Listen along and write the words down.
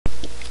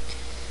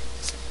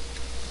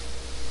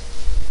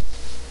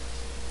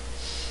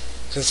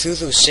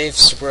Cthulhu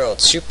saves the world.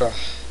 Super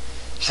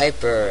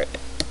hyper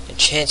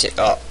enchanted.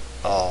 Oh,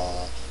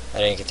 I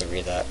didn't get to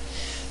read that.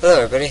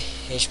 Hello everybody,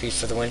 HP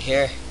for the win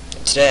here.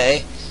 And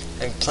today,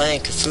 I'm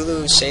playing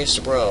Cthulhu Saves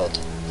the World.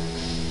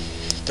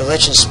 The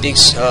legend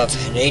speaks of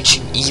an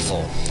ancient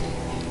evil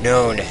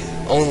known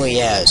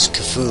only as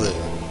Cthulhu.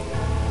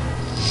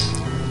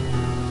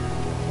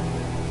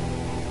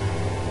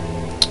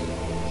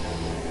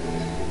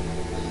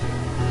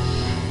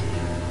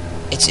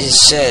 It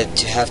is said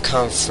to have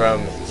come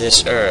from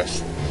this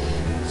earth,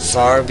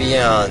 far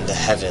beyond the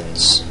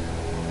heavens.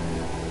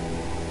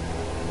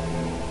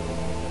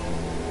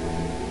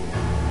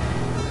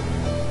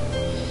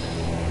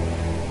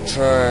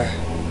 For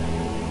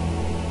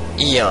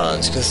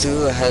eons,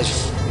 Cthulhu has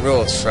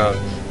ruled from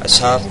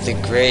atop the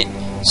great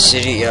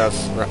city of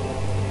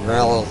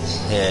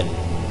Ralhan.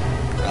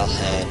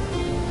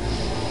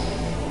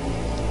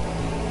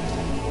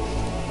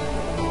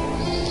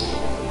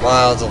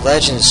 While the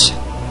legends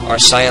are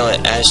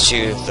silent as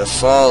to the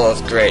fall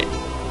of great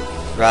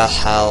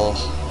Ralhan,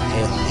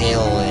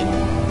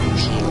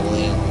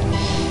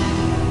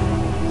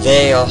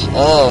 they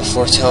all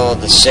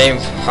foretold the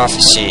same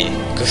prophecy.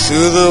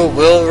 Cthulhu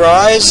will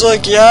rise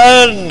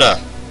again!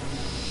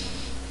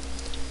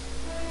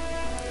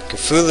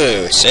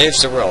 Cthulhu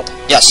saves the world.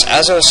 Yes,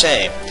 as I was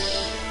saying.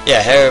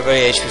 Yeah, hey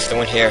everybody, HP for the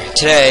win here.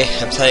 Today,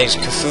 I'm playing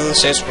Cthulhu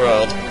Saves the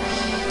World.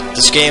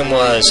 This game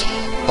was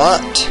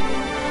bought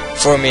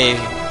for me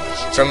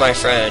from my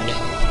friend,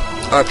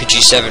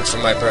 RPG7, for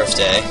my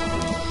birthday.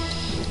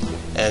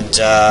 And,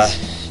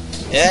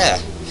 yeah.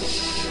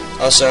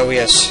 Also, we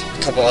have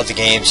a couple other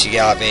games he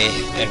got me,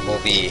 and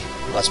we'll be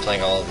let's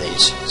playing all of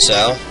these.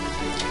 So,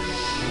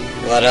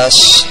 let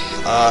us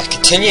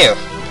continue.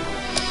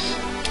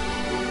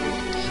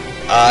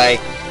 I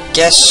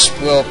guess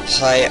we'll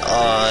play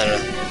on...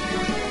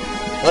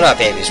 well, not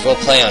babies, we'll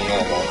play on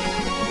normal.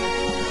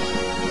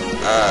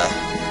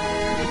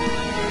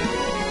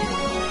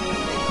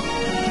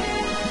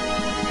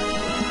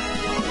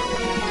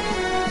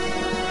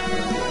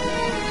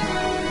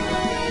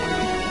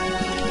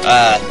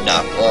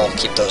 No, we'll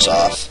keep those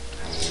off.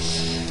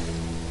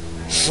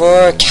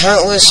 For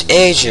countless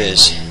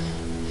ages,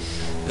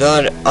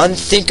 the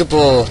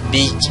unthinkable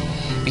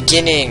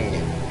beginning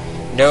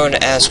known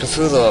as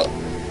Cthulhu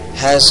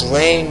has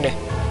lain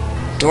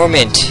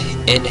dormant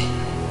in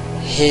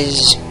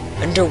his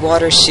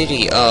underwater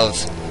city of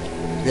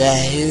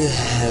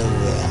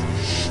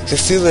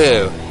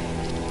Cthulhu.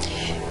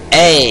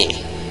 A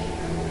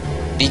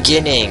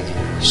beginning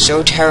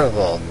so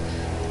terrible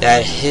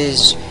that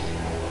his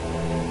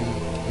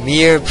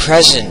mere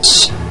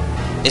presence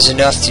is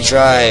enough to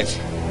drive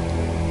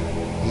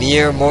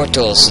mere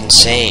mortals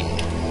insane.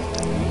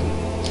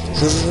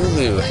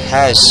 Cthulhu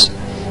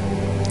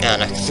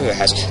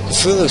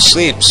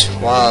sleeps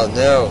while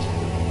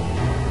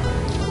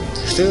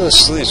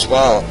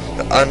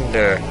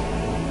under...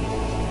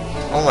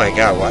 oh my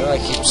god, why do I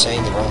keep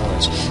saying the wrong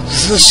words?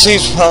 Cthulhu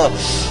sleeps while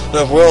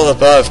the world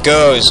above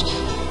goes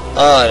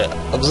on,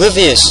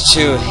 oblivious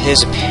to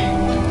his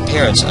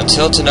appearance,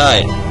 until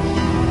tonight.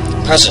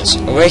 Presence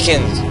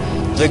awakened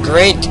the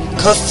great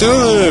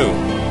Cthulhu.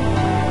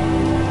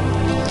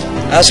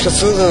 As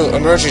Cthulhu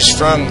emerges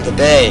from the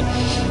bay,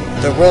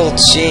 the world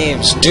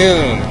seems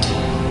doomed.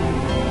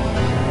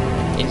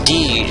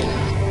 Indeed.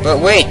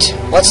 But wait,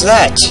 what's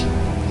that?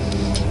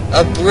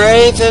 A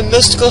brave and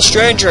mystical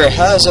stranger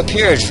has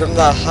appeared from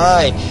the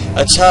high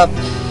atop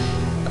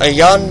a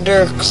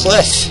yonder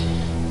cliff.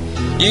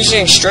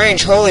 Using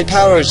strange holy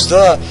powers,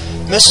 the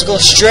mystical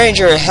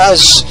stranger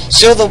has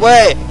sealed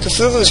away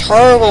Cthulhu's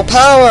horrible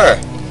power.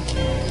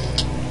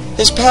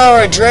 His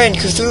power drained,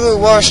 Cthulhu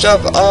washed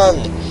up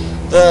on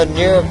the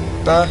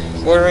nearby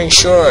bordering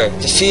shore,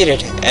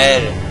 defeated,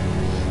 and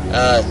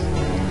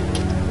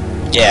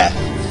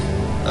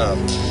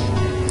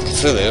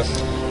Cthulhu,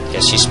 I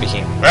guess he's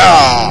speaking.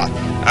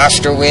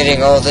 After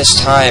waiting all this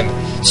time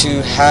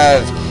to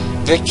have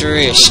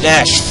victory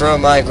snatched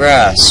from my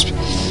grasp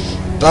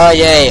by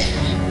a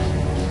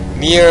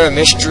mere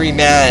mystery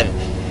man,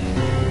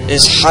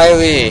 is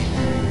highly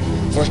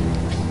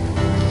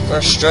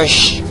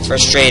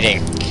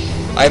frustrating.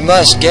 I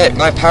must get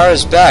my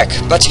powers back,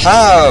 but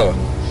how?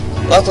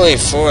 Luckily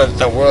for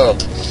the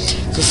world,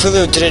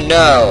 Cthulhu didn't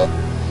know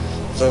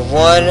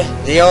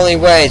the only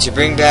way to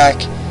bring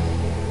back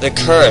the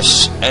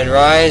curse and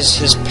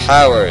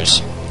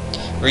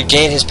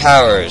regain his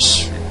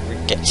powers.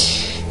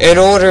 In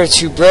order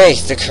to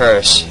break the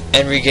curse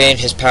and regain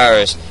his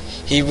powers,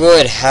 he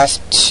would have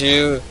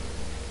to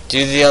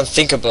do the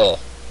unthinkable.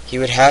 He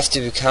would have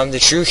to become the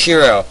true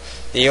hero.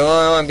 The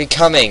only one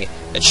becoming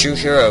a true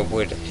hero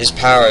would his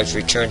powers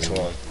return to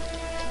him.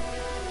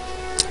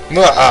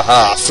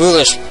 Mwahaha,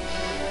 foolish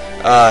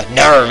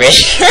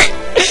narrator.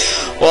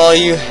 While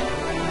you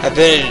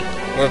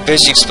were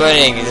busy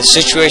explaining the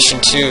situation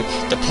to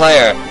the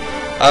player,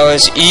 I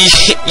was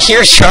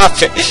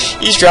eavesdropping.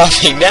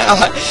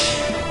 Now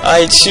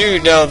I too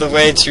know the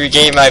way to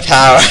regain my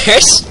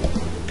powers.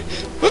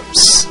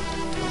 Whoops.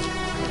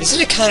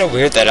 Isn't it kind of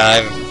weird that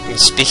I'm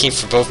speaking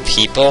for both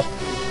people?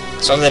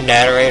 So I'm the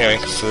narrator in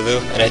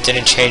Cthulhu, and I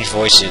didn't change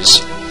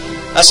voices.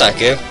 That's not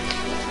good.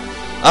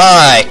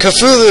 I,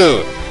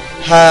 Cthulhu,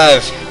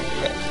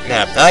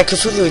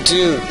 Cthulhu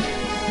do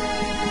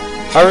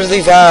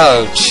heartily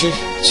vow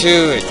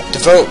to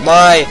devote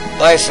my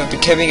life of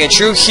becoming a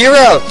true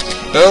hero,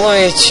 but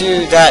only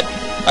to that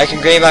I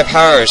can gain my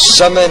powers,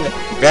 summon to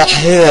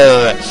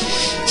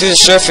the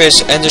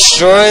surface, and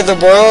destroy the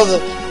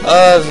world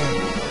of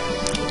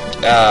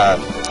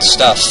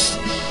stuff.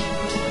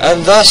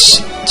 And thus,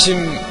 to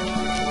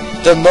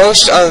the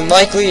most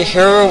unlikely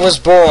hero was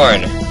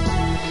born.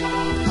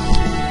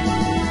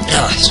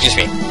 Excuse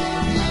me.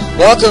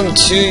 Welcome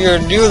to your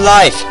new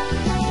life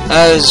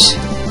as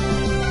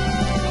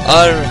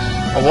a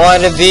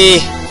wannabe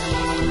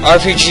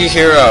RPG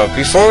hero.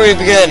 Before we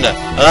begin,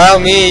 allow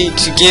me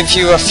to give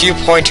you a few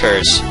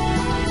pointers.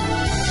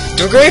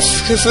 The Great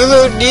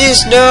Cthulhu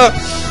needs no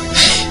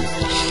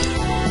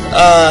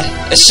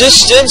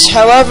assistance.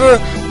 However,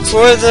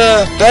 for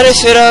the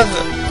benefit of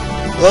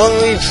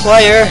lonely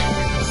player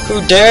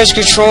who dares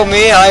control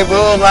me, I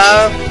will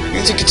allow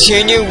you to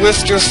continue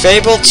with your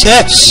fabled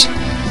tips.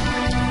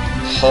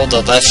 Hold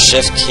the left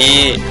shift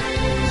key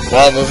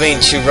while moving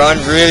to run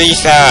really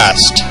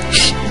fast.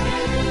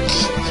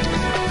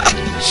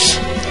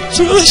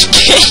 Foolish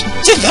game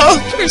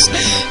developers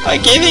are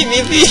giving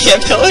me the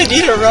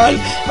ability to run.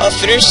 I'll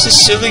finish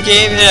this silly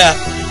game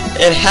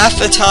in half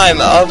the time.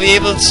 I'll be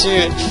able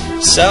to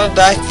sell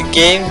back the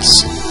game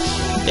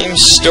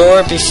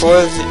store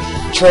before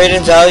the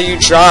trade-in value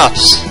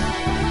drops.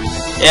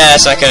 Yeah,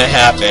 that's not gonna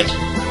happen.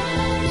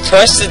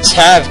 Press the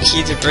tab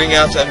key to bring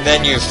out the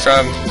menu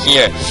from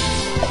here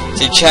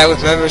to chat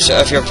with members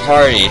of your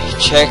party.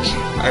 Check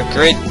our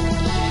great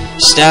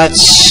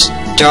stats.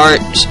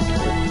 Start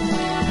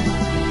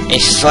a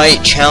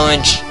fight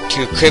challenge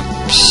to equip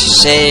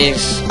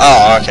save.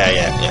 Oh, okay,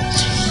 yeah.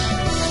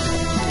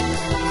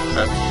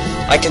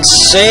 I can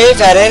save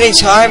at any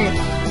time.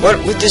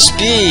 What would this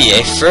be?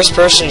 A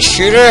first-person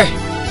shooter?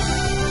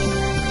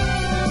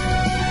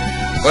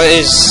 What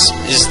is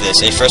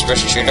this? A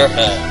first-person shooter?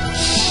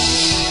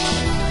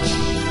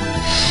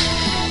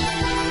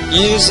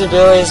 Use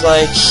abilities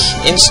like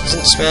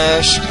instant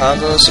smash,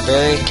 combo,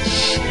 sobriety,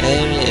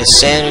 and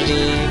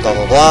insanity, blah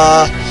blah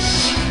blah.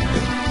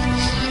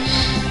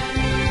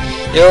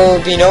 There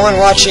will be no one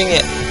watching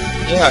it.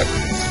 Yeah,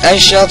 I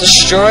shall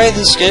destroy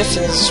this gift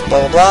and this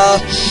blah blah blah.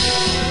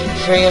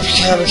 Bring up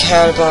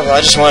blah blah.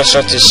 I just want to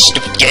start this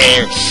stupid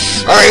game.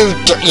 Are you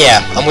done?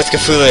 Yeah, I'm with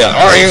Cthulhu.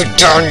 Are you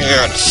done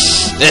yet?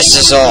 This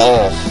is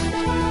all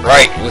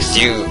right with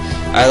you.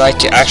 I like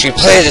to actually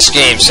play this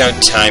game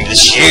sometime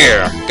this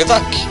year. Good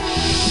luck.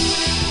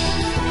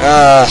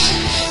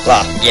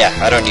 Blah. Yeah,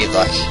 I don't need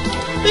luck.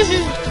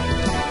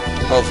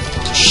 Hold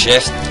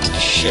shift.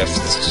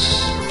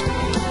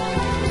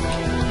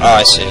 Oh,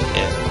 I see.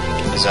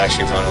 Yeah, it's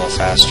actually running a little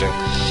faster.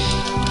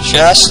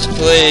 Chest,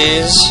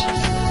 please.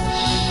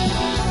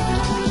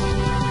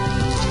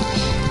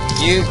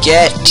 You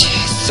get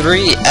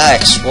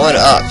 3x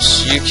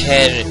 1-ups. You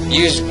can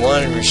use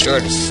one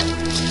restored.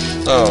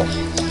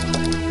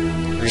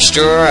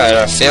 Restore at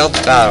a failed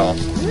battle.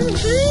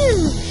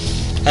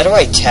 How do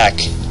I tech?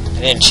 I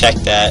didn't check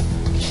that.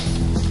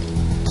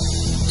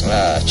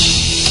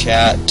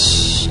 Chat.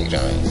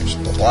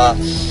 Blah blah.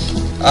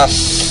 A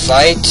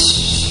fight.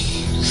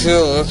 Who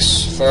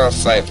looks for a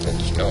fight, but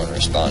there's no one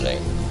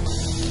responding.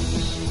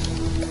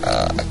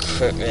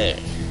 Equipment.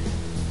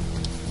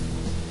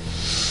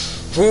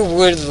 Who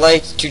would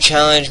like to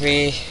challenge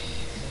me?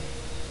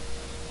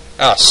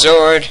 Oh,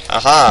 sword.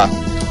 Aha.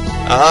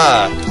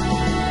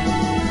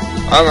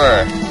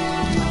 Armor.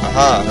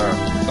 Aha.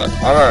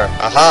 Armor.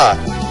 Aha.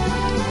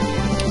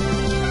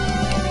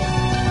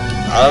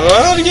 I don't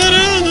know how to get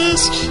in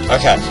this.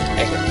 Okay.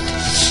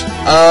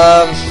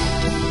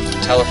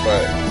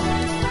 Teleport.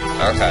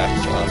 Okay.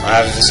 Well,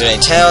 I haven't visited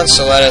any town,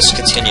 so let us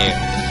continue.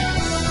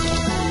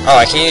 Oh,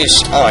 I can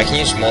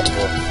use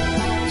multiple.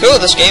 Cool,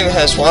 this game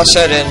has one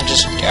set and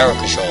just arrow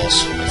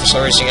controls. For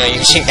some reason I'm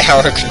using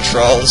arrow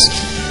controls.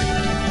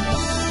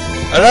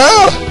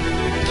 Hello!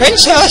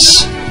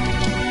 Princess!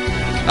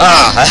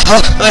 Ah, a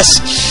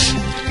helpless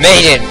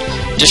maiden.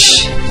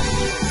 Just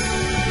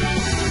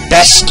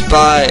best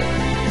by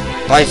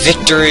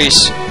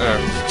victories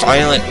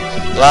violent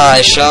lie.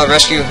 I shall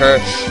rescue her,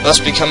 thus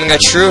becoming a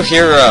true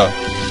hero.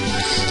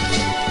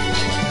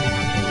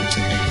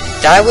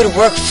 That would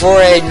work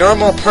for a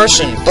normal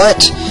person,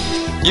 but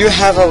you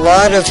have a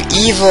lot of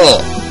evil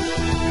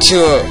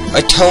to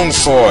atone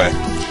for.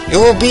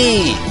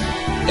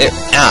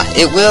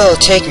 It will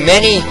take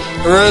many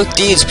heroic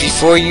deeds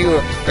before you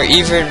are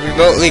even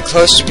remotely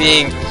close to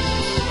being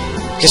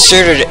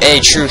considered a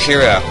true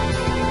hero.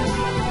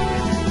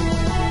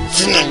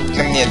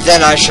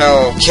 Then I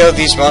shall kill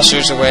these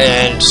monsters away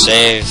and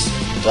save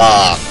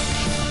blah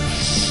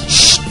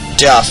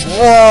stuff.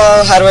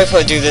 Whoa, how do I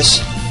do this?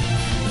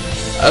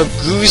 A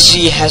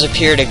Goozy has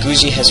appeared.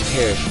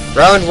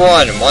 Round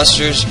 1.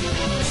 Monsters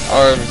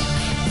are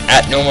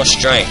at normal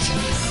strength.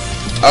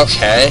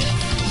 Okay.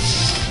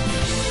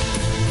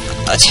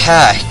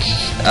 Attack.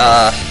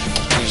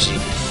 Goozy.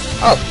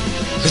 Oh,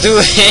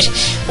 Cthulhu hit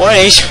 1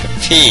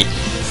 HP.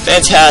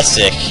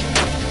 Fantastic.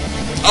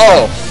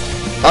 Oh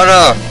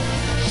no.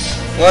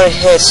 1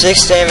 hit,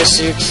 6 damage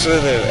to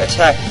Cthulhu.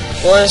 Attack.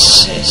 1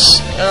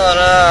 6. Oh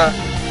no.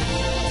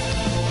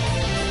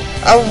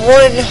 I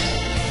won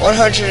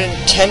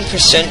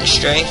 110%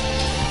 strength.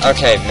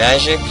 Okay,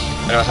 magic.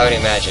 I don't have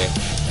any magic.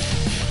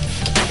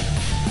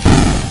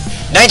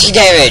 19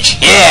 damage!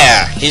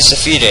 Yeah! He's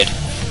defeated.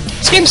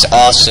 This game's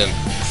awesome.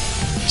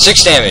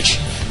 6 damage.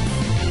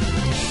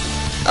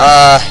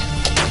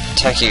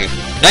 Attack you.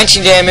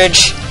 19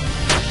 damage.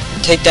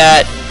 Take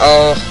that.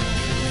 Oh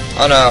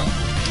no.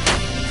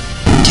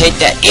 Take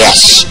that.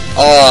 Yes!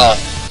 Oh.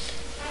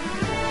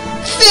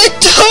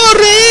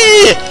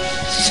 Victory!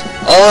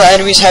 All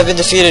enemies have been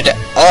defeated.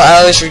 All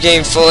allies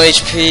regain full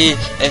HP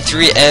and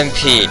 3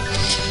 MP.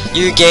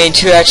 You gain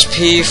 2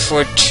 XP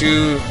for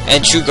 2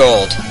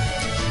 gold.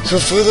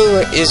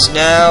 Cthulhu is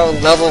now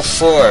level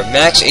 4.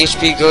 Max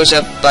HP goes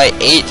up by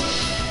 8.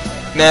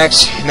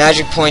 Max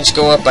magic points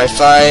go up by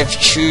 5.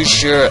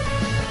 Choose your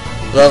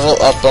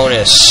level up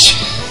bonus.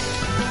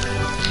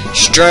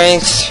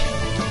 Strength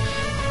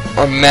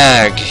or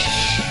mag.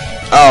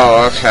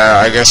 Oh, okay.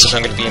 I guess if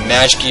I'm going to be a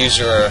magic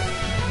user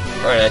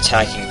or an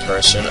attacking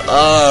person.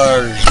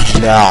 Oh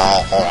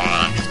no.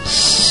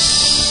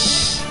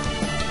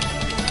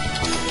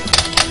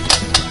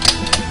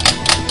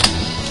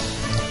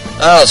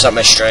 Oh, it's up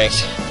my strength.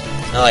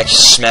 I like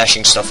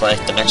smashing stuff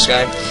like the next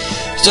guy.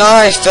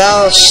 Die,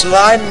 foul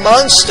slime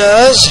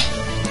monsters!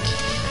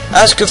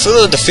 As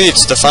Cthulhu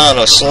defeats the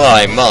final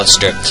slime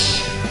monster,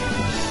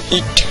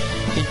 he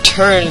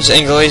turns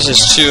and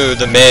glazes to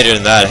the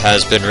maiden that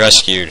has been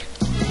rescued.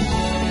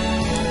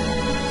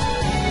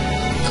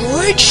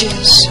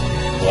 Gorgeous!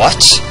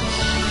 What?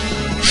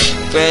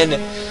 When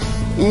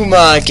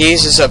Uma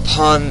gazes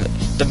upon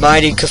the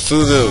mighty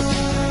Cthulhu,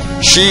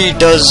 she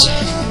does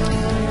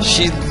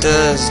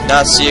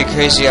not see a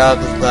crazy odd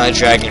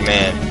dragon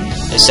man.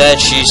 Instead,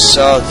 she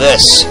saw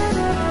this.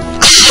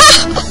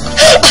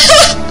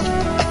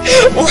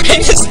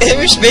 Warning, this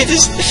image may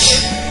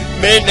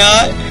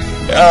not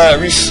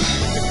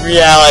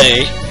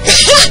reality.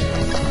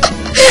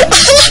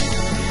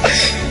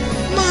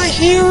 My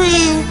hero.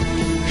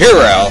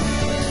 Hero?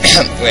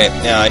 Wait,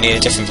 no, I need a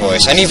different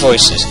voice. I need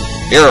voices.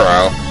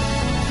 Hero.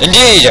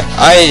 Indeed,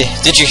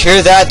 did you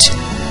hear that?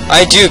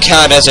 I do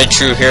count as a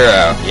true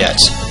hero, yet.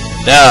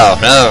 No,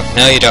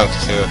 you don't,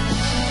 Cthulhu.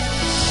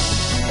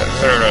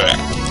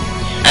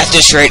 At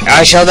this rate,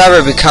 I shall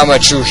never become a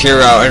true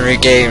hero and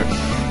regain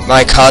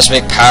my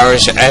cosmic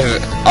powers of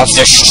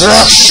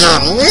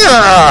destruction.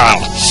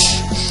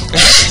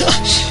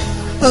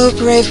 Oh,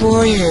 brave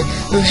warrior,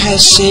 who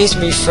has saved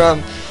me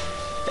from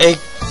a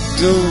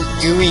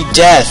gooey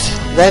death,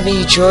 let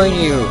me join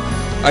you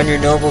on your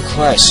noble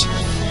quest.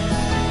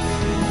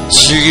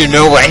 Do you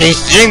know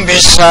anything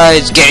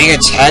besides getting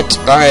attacked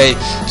by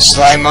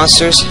slime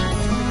monsters?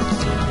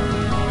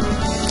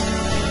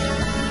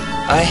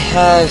 I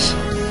have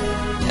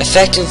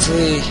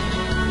effectively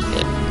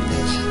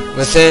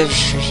within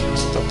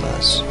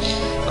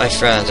my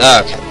friends.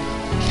 Oh, okay.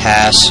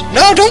 Pass.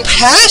 No, don't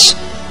pass.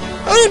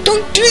 Oh,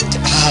 don't do it.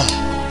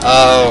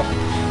 Oh,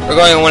 we're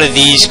going on one of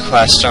these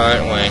quests,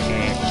 aren't we?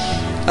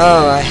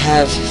 Oh, I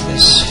have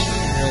this.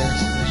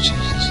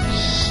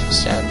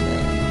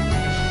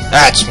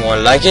 That's more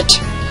like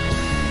it.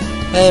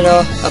 And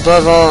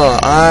above all,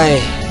 I,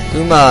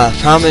 Uma,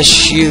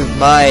 promise you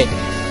my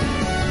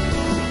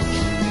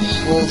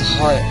whole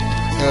heart,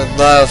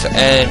 love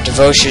and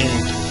devotion,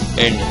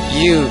 and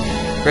you,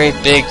 great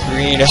big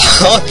green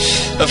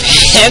of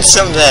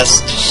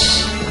handsomeness.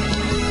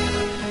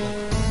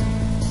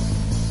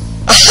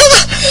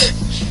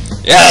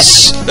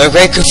 Yes, the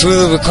great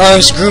Cthulhu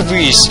requires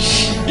groupies.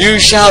 You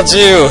shall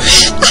do.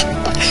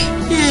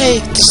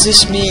 Yay! Does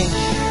this mean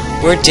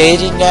we're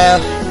dating now?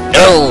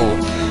 No,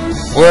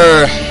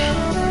 we're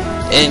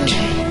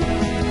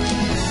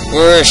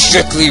a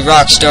strictly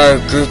rockstar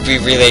groupie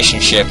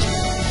relationship.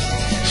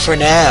 For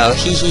now,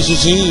 hee hee hee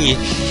hee.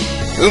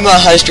 Uma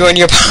has joined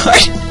your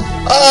party.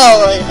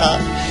 Oh my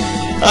god,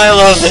 I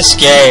love this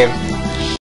game.